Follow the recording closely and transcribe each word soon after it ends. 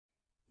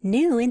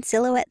New in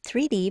Silhouette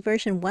 3D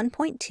version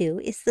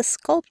 1.2 is the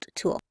Sculpt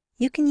tool.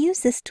 You can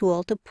use this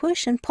tool to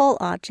push and pull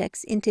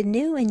objects into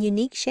new and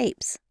unique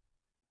shapes.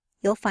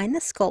 You'll find the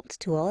Sculpt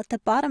tool at the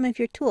bottom of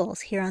your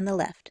tools here on the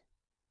left.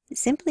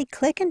 Simply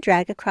click and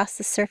drag across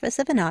the surface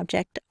of an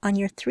object on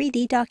your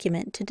 3D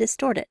document to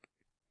distort it.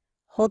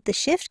 Hold the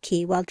Shift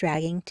key while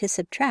dragging to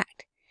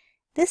subtract.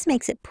 This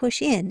makes it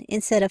push in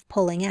instead of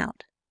pulling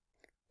out.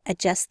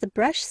 Adjust the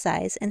brush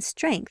size and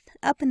strength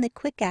up in the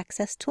Quick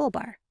Access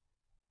toolbar.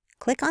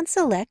 Click on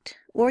Select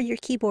or your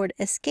keyboard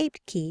Escape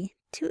key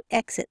to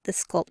exit the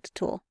Sculpt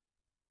tool.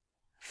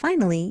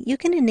 Finally, you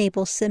can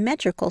enable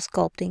Symmetrical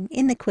Sculpting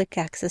in the Quick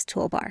Access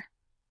toolbar.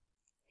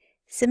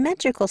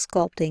 Symmetrical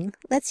Sculpting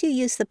lets you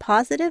use the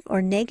positive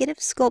or negative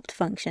sculpt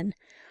function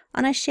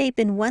on a shape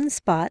in one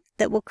spot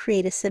that will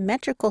create a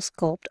symmetrical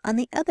sculpt on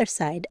the other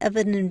side of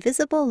an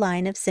invisible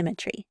line of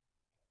symmetry.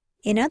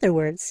 In other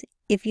words,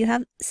 if you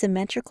have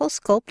Symmetrical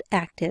Sculpt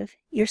active,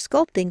 your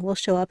sculpting will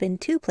show up in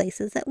two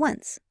places at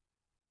once.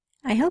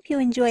 I hope you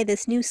enjoy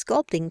this new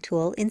sculpting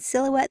tool in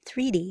Silhouette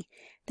 3D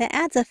that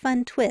adds a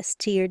fun twist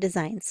to your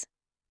designs.